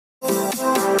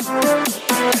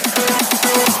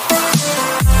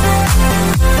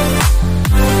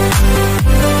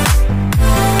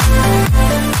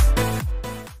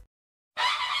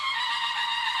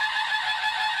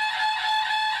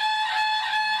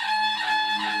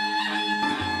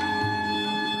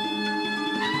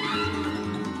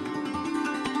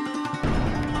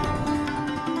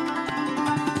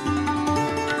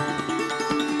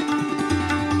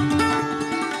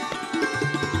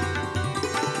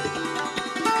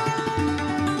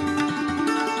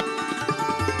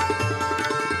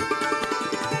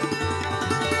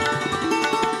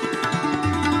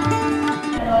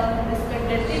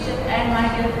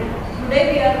Today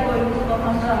we are going to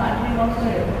perform the dream of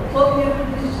career. Hope you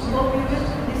will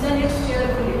listen it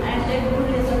carefully and take good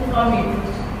lesson from it.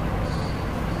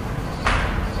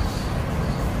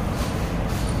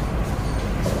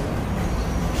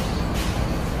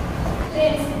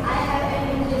 Friends, I have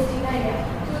an interesting idea.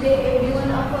 Today every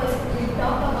one of us will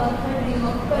talk about her dream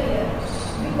of career.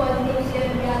 Because next year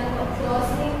we are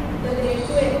crossing the grade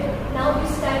 12. Now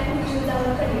it's time to choose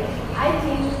our career. I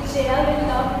think Shreya will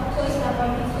talk first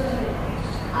about his career.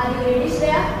 Are you ready,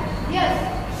 Shreya? Yes,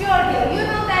 sure dear. You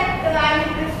know that I am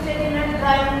interested in a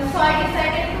drawing, so I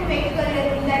decided to make a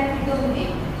career in that field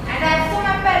only. And also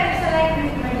my parents are like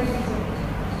with my decision.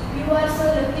 You are so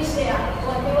lucky, Shreya.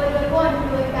 Whatever you want,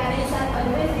 your parents are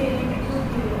always ready to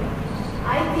do you.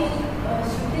 I think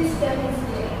Shruti's turn is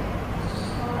there.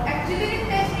 Actually,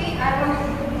 initially I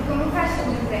wanted to become a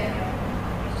fashion designer.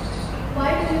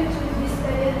 Why do you choose this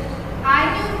career?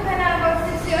 I knew when I was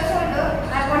 6 years old,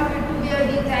 I wanted to be a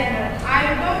designer.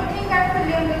 I don't think I fully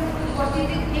understood what it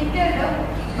entailed,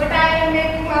 but I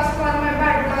made class for my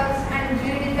bachelor's and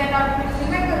redesign outfits in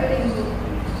my coloring book.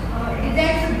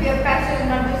 Design should be a passion,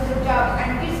 not just a job,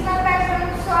 and it's my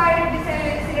passion, so I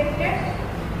selected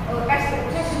fashion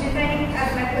designing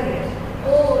as my career.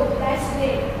 Oh, that's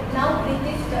great. Now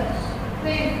Preeti's turn.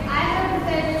 Friends, I have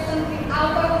decided something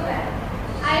out of that.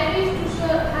 I wish to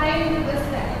show high into the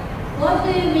sky. What do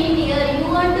you mean here? You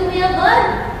want to be a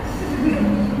bird?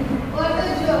 What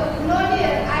a joke. No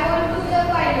dear, I want to be a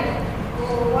pilot.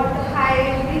 Oh, what a high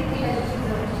and breathing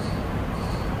achievement.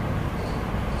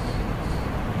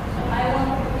 I want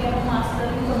to become a master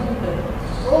in computer.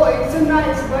 Oh, it's a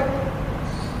nice, but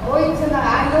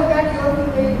I know that you are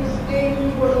going to stay in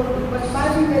keyboard, but my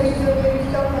finger is a very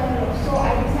tough and rough, so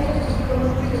I decided to become a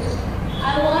teacher.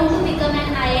 I want to become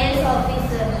an IAS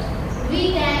officer.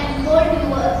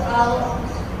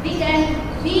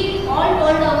 We all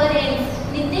told our aims.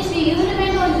 Nitish, you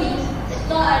remember me?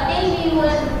 Tell me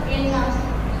your aim now.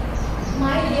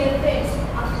 My dear friends,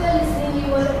 after listening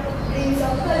your dreams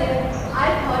of career, I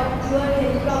thought you had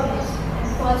health problems. And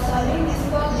for solving this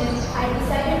problem, I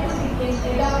decided to become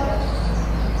a doctor.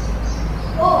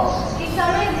 Oh, it's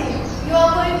amazing. You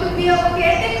are going to be a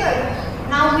caretaker.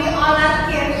 Now we all are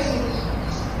careful.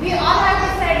 We all have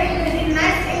decided very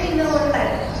nice aim in our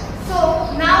life. So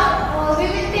now we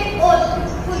will take oath to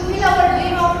fulfill our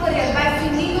dream of career by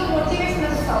singing a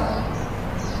motivational song.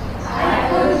 I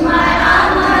put my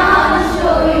arm around to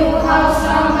show you how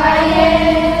strong I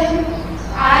am.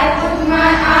 I put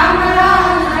my arm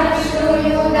around to show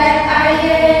you that I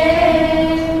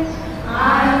am.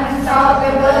 I'm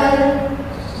unstoppable.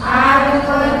 I'm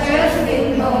just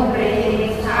with no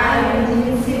brakes. I'm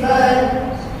invincible.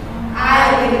 I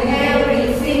win every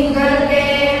single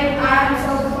game. I'm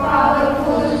so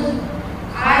powerful.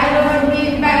 I don't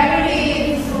need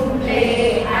batteries to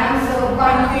play. I'm so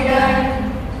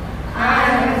confident.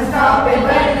 I'm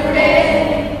unstoppable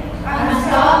today.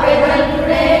 Unstoppable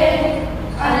today.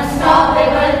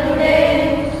 Unstoppable today.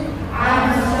 I'm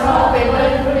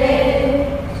unstoppable today.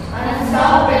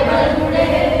 Unstoppable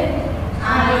today.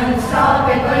 I'm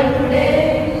unstoppable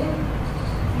today.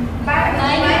 Bye.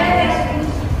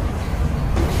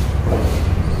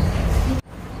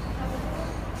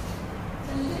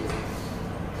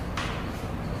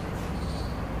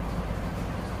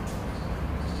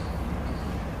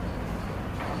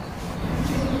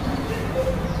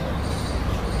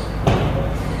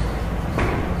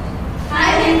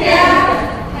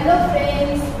 Hello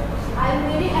friends, I am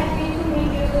very happy to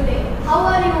meet you today. How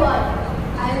are you all?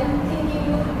 I am thinking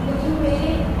you looking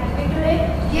very happy today.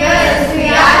 Yes, we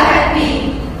are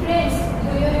happy. Friends,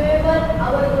 do you remember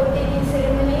our voting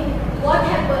ceremony? What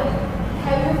happened?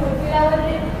 Have you fulfilled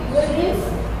your dreams?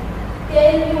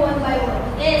 Tell me one by one.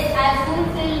 Yes, I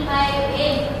fulfilled my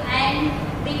aim and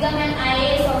become an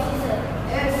IAS officer.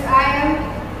 Yes, I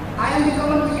am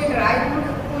become a cricketer. I could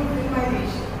fulfill my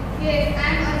wish. Yes,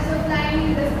 I am also flying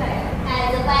in the sky.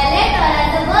 As a pilot or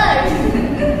as a bird?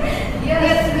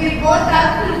 Yes, we both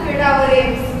have fulfilled our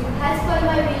aims. As per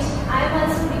my wish, I am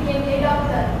also became a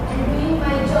doctor and doing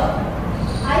my job.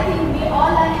 I think we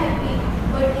all are happy,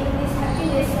 but in this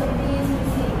happiness something is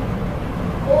missing.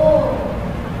 Oh,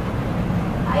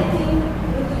 I think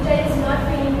Rutuja is not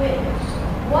feeling well.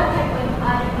 What happened?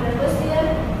 Are you nervous here?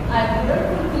 I couldn't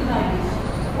fulfill my wish.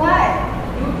 Why?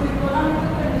 Due to economic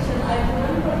condition, I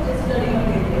couldn't purchase studying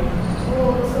material.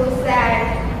 Oh, so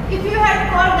sad. If you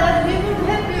had called us, we would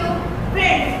help you.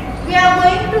 Friends, we are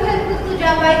going to help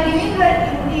Rutuja by giving her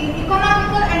the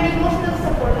economical and emotional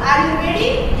support. Are you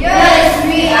ready? Yes,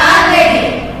 we are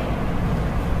ready.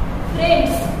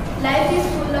 Friends, life is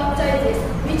full of choices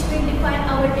which will define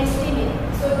our destiny.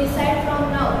 So decide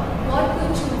from now what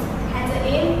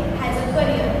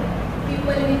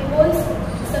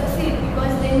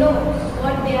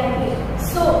they are here.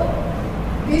 So,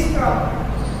 Be strong.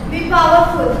 be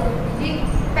powerful, Be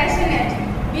passionate.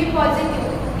 be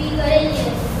positive, Be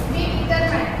courageous. Be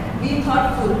determined. Be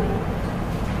thoughtful.